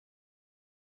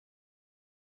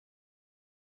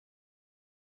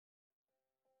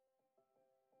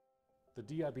The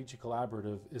DIPG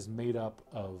Collaborative is made up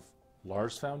of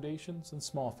large foundations and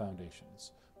small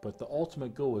foundations, but the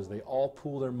ultimate goal is they all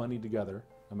pool their money together,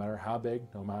 no matter how big,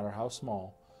 no matter how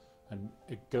small, and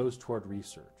it goes toward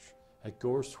research. It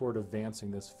goes toward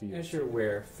advancing this field. As you're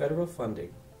aware, federal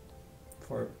funding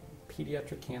for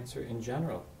pediatric cancer in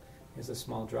general is a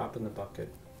small drop in the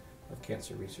bucket of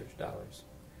cancer research dollars.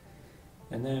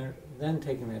 And then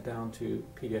taking that down to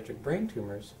pediatric brain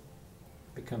tumors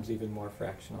becomes even more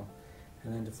fractional.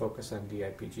 And then to focus on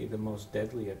DIPG, the most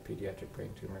deadly of pediatric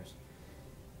brain tumors,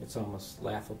 it's almost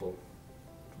laughable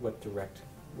what direct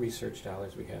research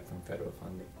dollars we have from federal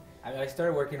funding. I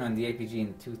started working on DIPG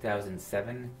in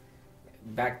 2007.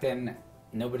 Back then,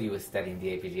 nobody was studying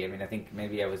DIPG. I mean, I think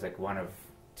maybe I was like one of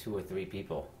 2 or 3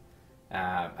 people.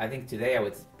 I think today I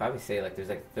would probably say like there's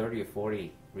like 30 or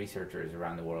 40 researchers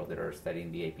around the world that are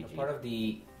studying DIPG. Part of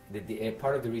the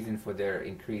reason for their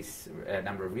increased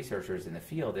number of researchers in the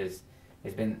field has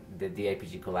been the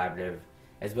DIPG Collaborative,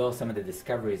 as well as some of the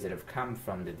discoveries that have come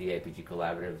from the DIPG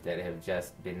Collaborative that have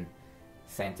just been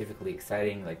scientifically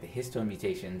exciting, like the histone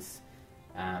mutations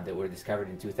that were discovered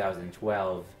in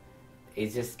 2012.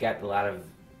 It's just got a lot of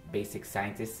basic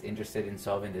scientists interested in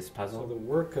solving this puzzle. So the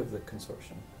work of the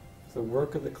consortium, the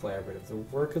work of the collaborative, the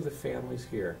work of the families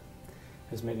here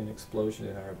has made an explosion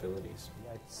in our abilities.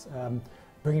 Yeah, it's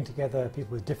bringing together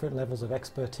people with different levels of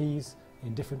expertise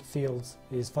in different fields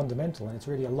is fundamental, and it's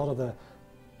really a lot of the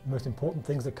most important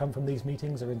things that come from these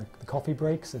meetings are in the coffee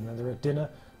breaks, and then they're at dinner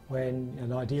when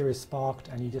an idea is sparked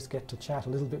and you just get to chat a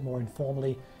little bit more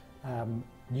informally.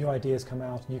 New ideas come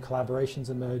out, new collaborations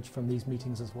emerge from these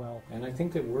meetings as well. And I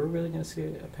think that we're really going to see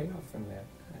a payoff from that.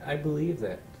 I believe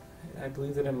that. I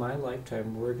believe that in my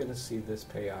lifetime we're going to see this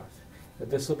pay off. That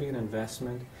this will be an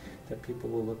investment that people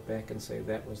will look back and say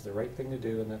that was the right thing to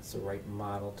do and that's the right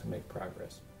model to make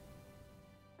progress.